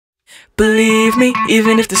Believe me,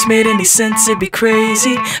 even if this made any sense, it'd be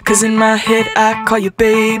crazy. Cause in my head I call you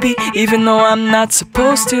baby, even though I'm not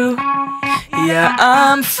supposed to. Yeah,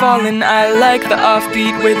 I'm falling, I like the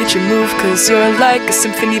offbeat way that you move. Cause you're like a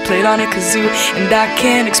symphony played on a kazoo, and I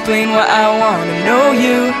can't explain why I wanna know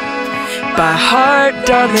you by heart,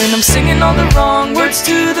 darling. I'm singing all the wrong words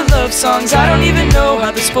to the love songs. I don't even know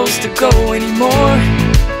how they're supposed to go anymore.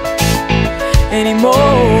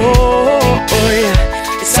 Oh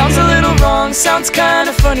yeah, it sounds a little wrong, sounds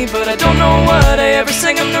kinda funny, but I don't know what I ever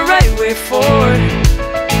sang them the right way for.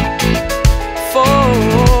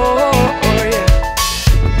 Oh yeah.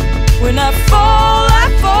 When I fall,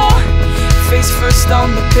 face first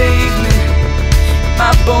on the pavement.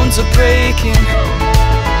 My bones are breaking.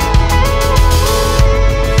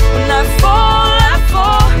 When I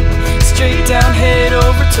fall, straight down, head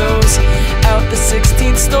over toes, out the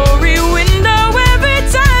 16th story window. Every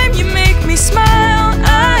time you make me smile,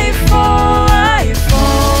 I fall.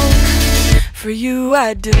 For you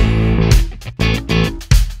I do.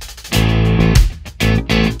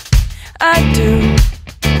 I do.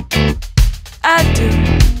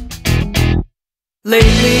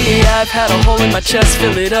 Lately I've had a hole in my chest,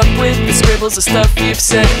 fill it up with the scribbles of stuff you've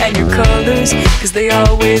said and your colors, cause they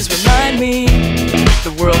always remind me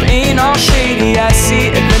the world ain't all shady. I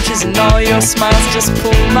see adventures in all your smiles. Just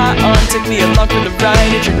pull my arm, take me along for the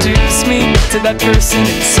ride, introduce me to that person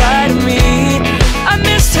inside of me. I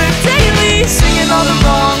missed her daily, singing all the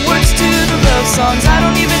wrong words to the love songs. I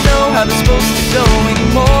don't even know how they're supposed to go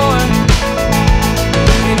anymore.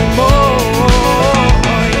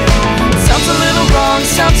 Sounds a little wrong,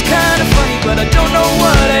 sounds kinda funny, but I don't know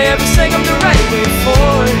what I ever sang them the right way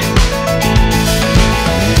for.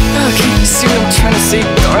 Can you see what I'm trying to say,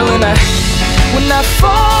 darling? When I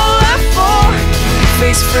fall,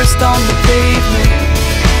 face first on the pavement.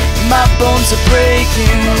 My bones are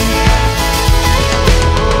breaking.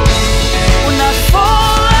 When I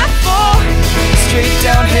fall, straight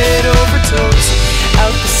down, head over toes,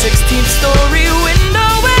 out the 16th story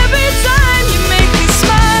window. Every time you make me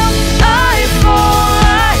smile, I fall.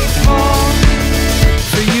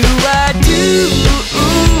 For you I do.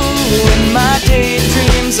 When my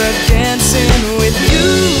daydreams are dancing with you,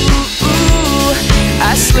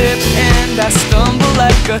 I slip and I stumble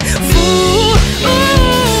like a fool.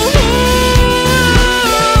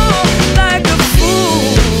 Like a fool.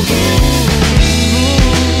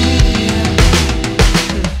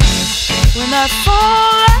 When I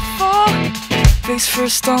fall, face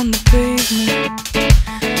first on the pavement.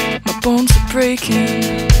 My bones are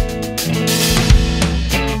breaking.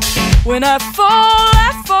 When I fall,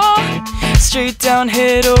 straight down,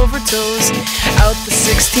 head over toes, out the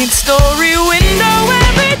 16th story window.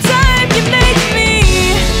 Every time you make me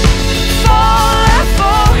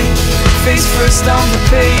fall, face first on the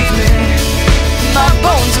pavement. My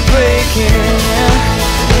bones are breaking.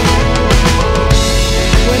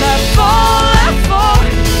 When I fall,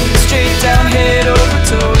 straight down, head over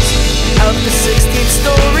toes, out the 16th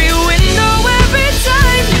story window. Every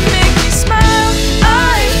time you make me smile,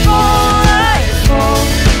 I fall.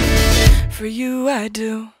 For you I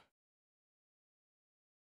do.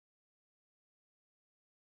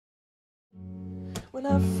 When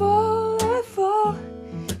I fall,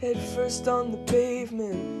 head first on the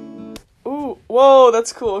pavement. Ooh, whoa,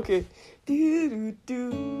 that's cool, okay.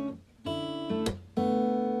 Do-do-do.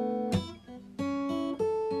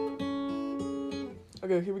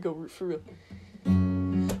 Okay, here we go, for real.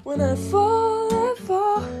 When I fall,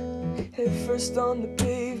 head first on the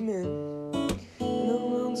pavement. The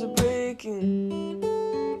bones are breaking.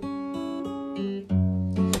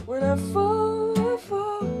 When I fall,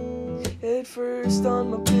 head first on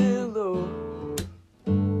my pillow.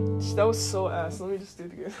 That was so ass. Let me just do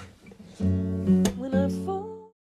it again.